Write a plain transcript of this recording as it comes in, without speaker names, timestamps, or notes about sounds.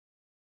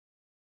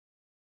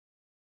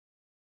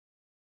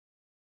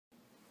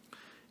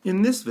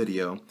In this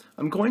video,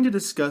 I'm going to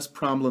discuss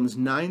problems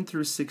 9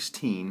 through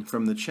 16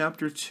 from the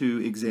Chapter 2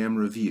 exam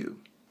review.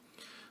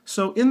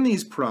 So in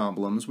these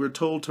problems, we're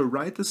told to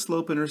write the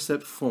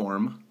slope-intercept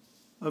form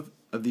of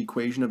the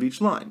equation of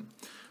each line.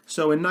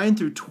 So in 9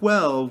 through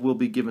 12, we'll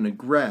be given a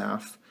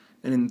graph,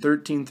 and in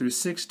 13 through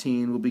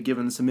 16, we'll be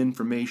given some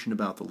information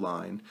about the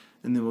line,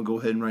 and then we'll go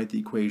ahead and write the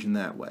equation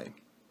that way.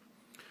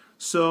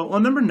 So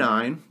on number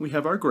 9, we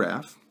have our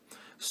graph.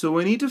 So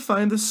we need to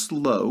find the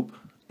slope,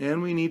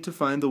 and we need to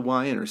find the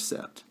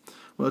y-intercept.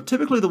 Well,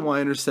 typically the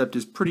y-intercept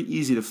is pretty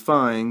easy to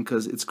find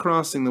because it's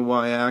crossing the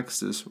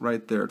y-axis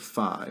right there at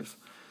 5.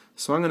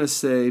 So I'm going to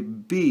say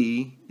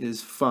b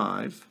is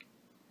 5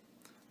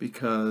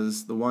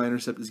 because the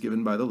y-intercept is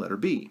given by the letter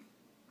b.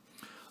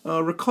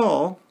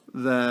 Recall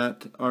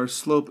that our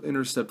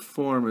slope-intercept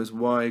form is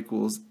y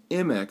equals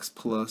mx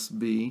plus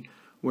b,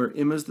 where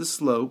m is the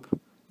slope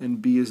and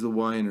b is the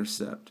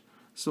y-intercept.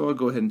 So I'll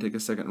go ahead and take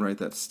a second and write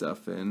that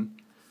stuff in.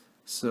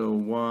 So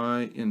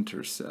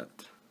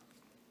y-intercept.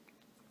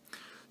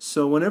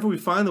 So whenever we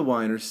find the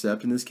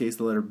y-intercept, in this case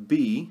the letter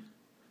b,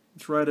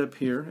 it's right up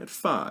here at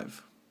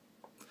 5.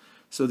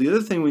 So the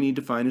other thing we need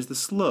to find is the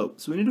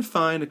slope. So we need to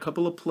find a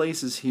couple of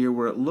places here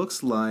where it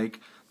looks like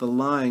the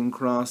line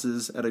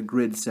crosses at a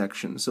grid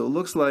section. So it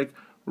looks like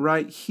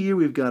right here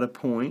we've got a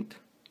point,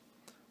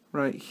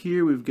 right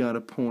here we've got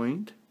a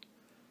point,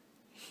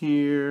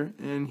 here,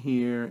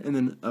 and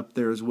then up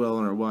there as well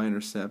on our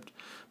y-intercept.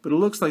 But it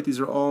looks like these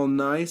are all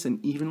nice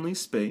and evenly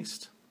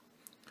spaced.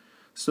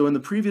 So in the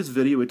previous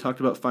video we talked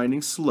about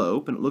finding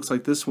slope, and it looks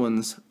like this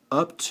one's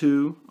up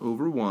 2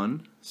 over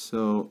 1.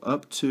 So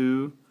up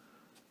 2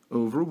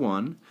 over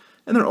 1.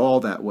 And they're all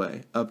that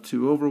way. Up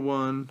 2 over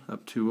 1,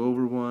 up 2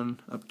 over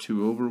 1, up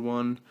 2 over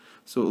 1.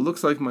 So it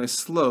looks like my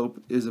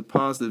slope is a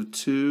positive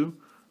 2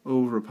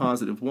 over a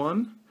positive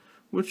 1,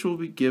 which will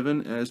be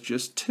given as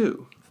just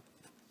 2.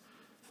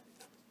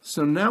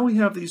 So now we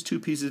have these two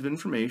pieces of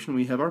information.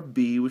 We have our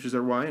b, which is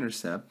our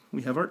y-intercept.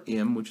 We have our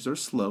m, which is our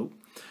slope.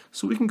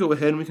 So we can go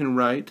ahead and we can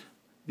write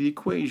the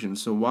equation.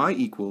 So y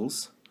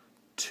equals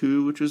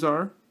 2, which is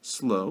our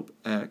slope,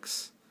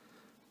 x,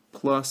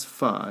 plus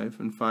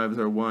 5, and 5 is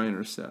our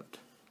y-intercept.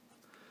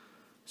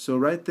 So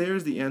right there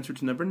is the answer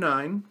to number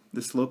 9,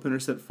 the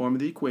slope-intercept form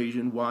of the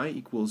equation, y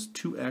equals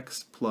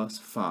 2x plus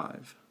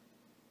 5.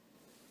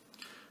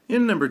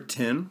 In number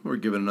 10, we're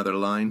given another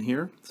line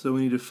here. So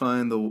we need to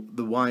find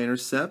the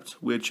y-intercept,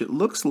 which it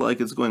looks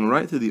like it's going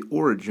right through the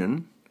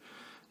origin,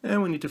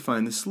 and we need to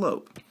find the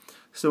slope.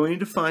 So we need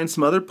to find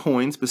some other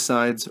points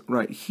besides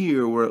right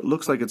here where it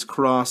looks like it's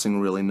crossing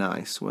really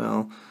nice.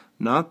 Well,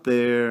 not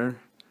there,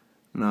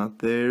 not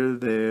there,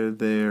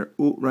 there.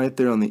 Ooh, right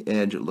there on the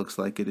edge it looks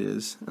like it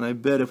is. And I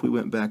bet if we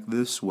went back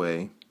this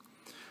way,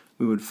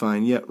 we would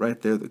find, yep,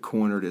 right there the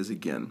corner it is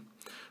again.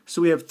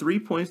 So we have 3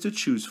 points to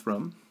choose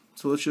from.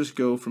 So let's just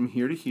go from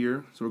here to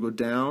here. So we'll go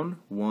down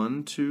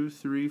 1, 2,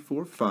 3,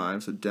 4,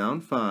 5. So down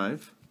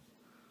 5.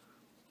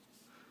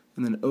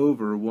 And then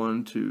over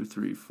 1, 2,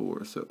 3,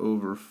 4. So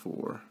over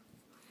 4.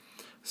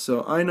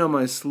 So I know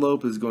my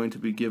slope is going to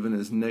be given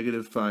as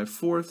negative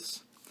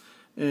 5/4.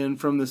 And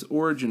from this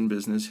origin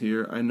business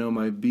here, I know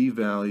my b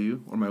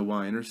value, or my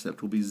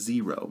y-intercept, will be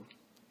 0.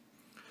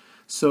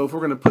 So if we're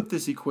going to put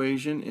this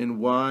equation in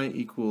y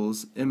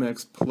equals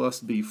mx plus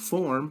b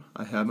form,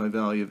 I have my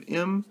value of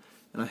m,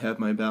 and I have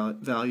my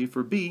value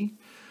for b,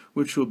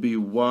 which will be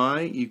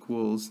y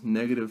equals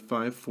negative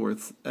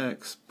 5/4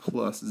 x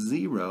plus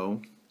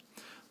 0.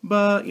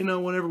 But, you know,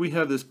 whenever we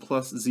have this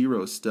plus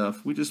 0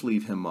 stuff, we just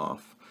leave him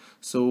off.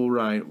 So we'll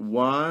write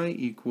y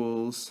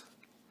equals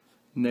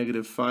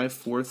negative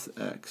 5/4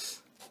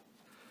 x.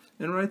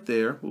 And right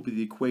there will be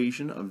the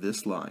equation of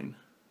this line.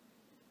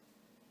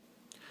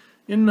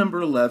 In number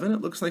 11,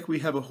 it looks like we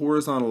have a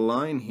horizontal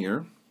line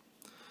here.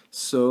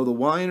 So the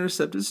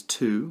y-intercept is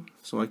 2,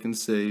 so I can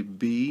say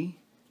b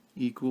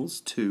equals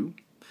 2.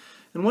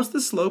 And what's the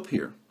slope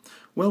here?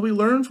 Well, we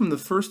learned from the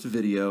first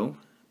video,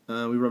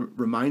 we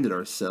reminded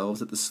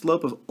ourselves that the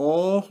slope of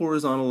all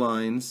horizontal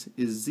lines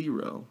is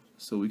 0,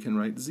 so we can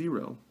write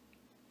 0.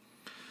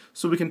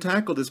 So we can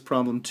tackle this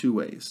problem two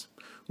ways.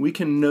 We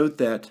can note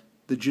that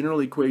the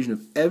general equation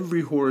of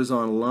every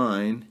horizontal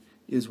line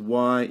is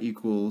y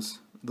equals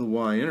the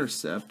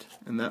y-intercept,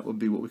 and that would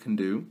be what we can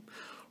do.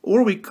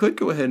 Or we could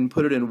go ahead and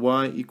put it in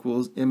y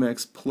equals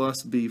mx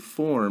plus b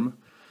form,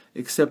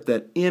 except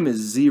that m is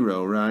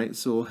 0, right?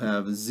 So we'll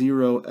have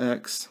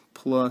 0x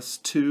plus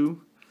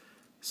 2.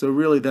 So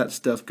really that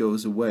stuff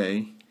goes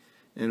away,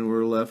 and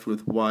we're left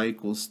with y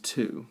equals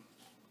 2.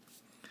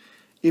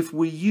 If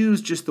we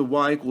use just the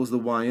y equals the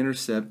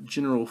y-intercept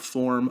general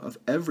form of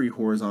every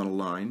horizontal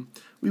line,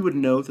 we would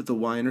note that the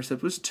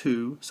y-intercept was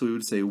 2, so we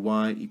would say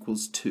y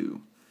equals 2.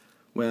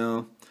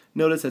 Well,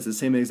 notice that's the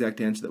same exact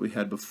answer that we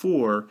had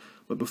before,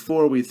 but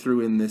before we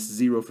threw in this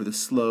 0 for the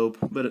slope,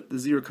 but the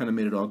 0 kind of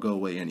made it all go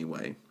away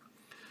anyway.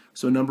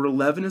 So number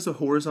 11 is a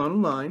horizontal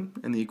line,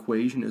 and the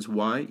equation is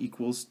y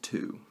equals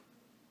 2.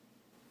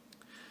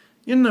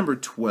 In number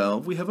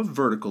 12, we have a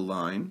vertical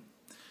line,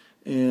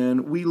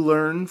 And we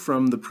learned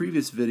from the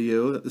previous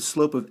video that the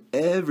slope of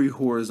every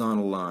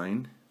horizontal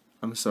line,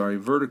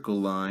 vertical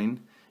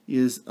line,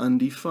 is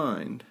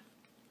undefined.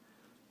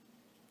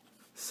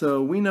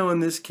 So we know in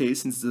this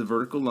case, since it's a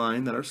vertical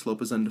line, that our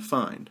slope is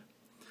undefined.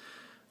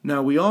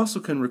 Now we also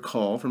can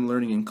recall from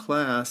learning in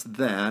class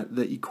that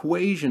the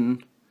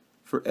equation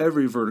for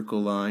every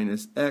vertical line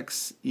is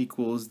x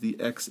equals the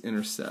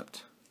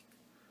x-intercept.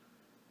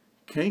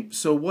 Okay,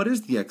 so what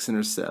is the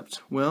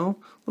x-intercept? Well,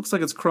 looks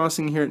like it's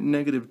crossing here at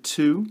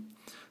 -2,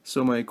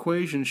 so my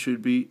equation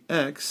should be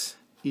x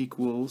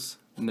equals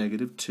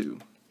 -2.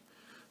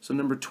 So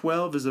number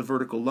 12 is a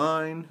vertical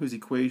line whose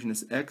equation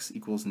is x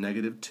equals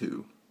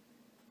 -2.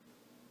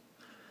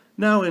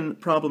 Now in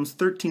problems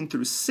 13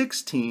 through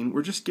 16,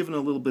 we're just given a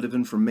little bit of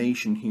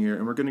information here,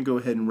 and we're going to go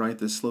ahead and write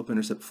the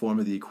slope-intercept form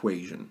of the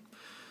equation.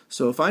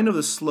 So if I know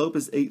the slope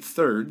is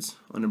 8/3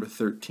 on number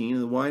 13,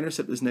 and the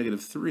y-intercept is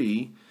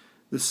 -3,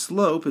 the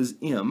slope is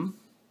m,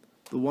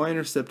 the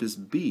y-intercept is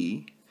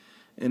b,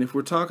 and if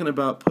we're talking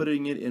about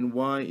putting it in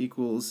y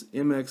equals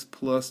mx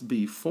plus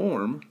b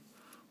form,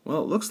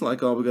 well, it looks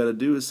like all we got to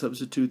do is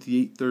substitute the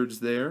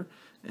 8/3 there,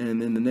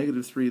 and then the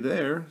 -3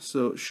 there,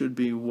 so it should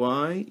be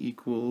y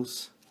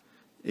equals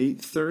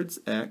 8/3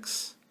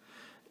 x,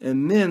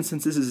 and then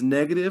since this is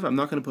negative, I'm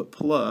not going to put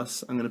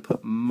plus, I'm going to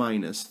put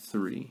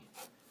 -3,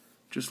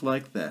 just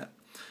like that.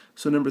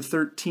 So number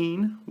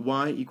 13,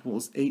 y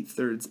equals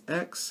 8/3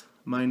 x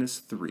minus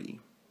 3.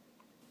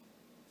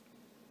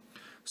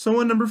 So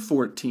on number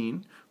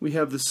 14, we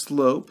have the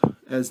slope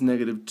as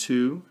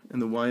 -2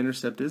 and the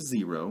y-intercept is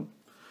 0.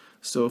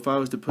 So if I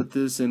was to put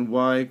this in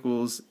y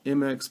equals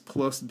mx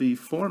plus b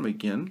form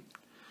again,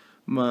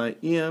 my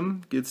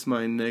m gets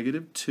my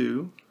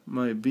 -2,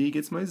 my b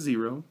gets my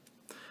 0,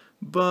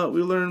 but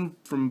we learned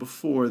from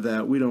before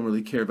that we don't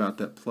really care about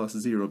that plus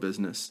 0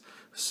 business.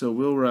 So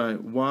we'll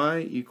write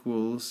y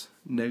equals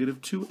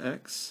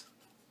 -2x,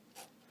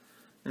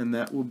 and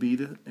that will be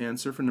the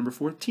answer for number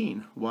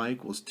 14, y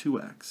equals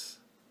 2x.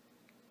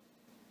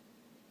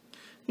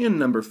 In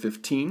number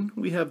 15,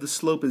 we have the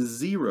slope is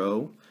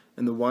 0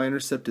 and the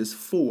y-intercept is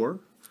 4.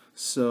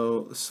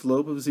 So the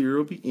slope of 0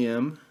 will be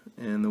m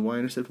and the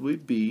y-intercept will be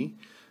b.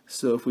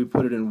 So if we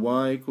put it in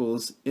y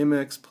equals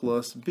mx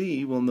plus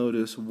b, we'll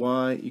notice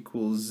y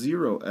equals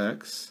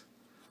 0x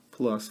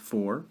plus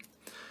 4.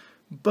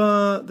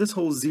 But this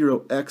whole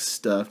 0x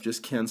stuff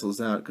just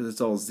cancels out because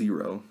it's all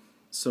 0.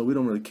 So we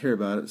don't really care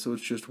about it. So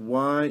it's just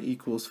y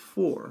equals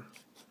 4.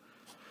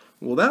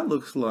 Well, that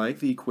looks like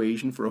the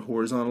equation for a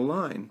horizontal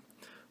line.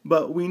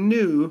 But we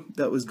knew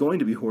that was going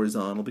to be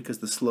horizontal because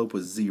the slope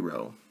was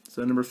 0.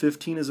 So number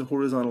 15 is a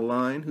horizontal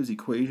line whose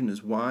equation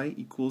is y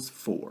equals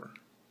 4.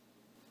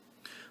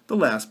 The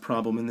last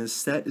problem in this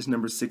set is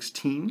number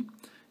 16.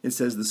 It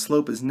says the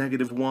slope is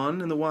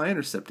 -1 and the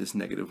y-intercept is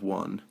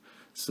 -1.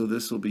 So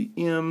this will be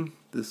m,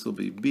 this will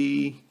be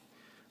b,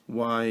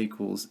 y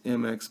equals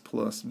mx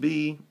plus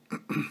b.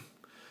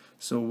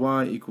 So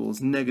y equals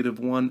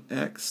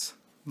 -1x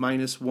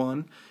minus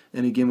 1.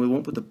 And again, we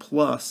won't put the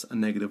plus a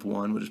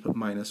 -1, we'll just put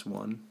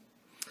 -1.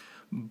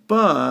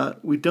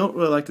 But we don't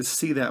really like to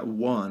see that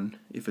 1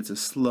 if it's a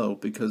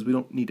slope because we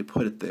don't need to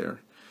put it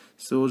there.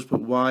 So we'll just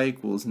put y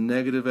equals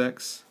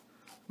 -x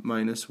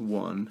minus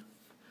 1.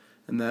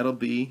 And that'll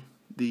be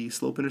the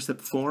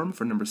slope-intercept form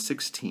for number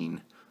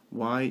 16.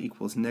 Y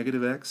equals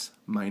 -x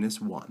minus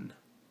 1.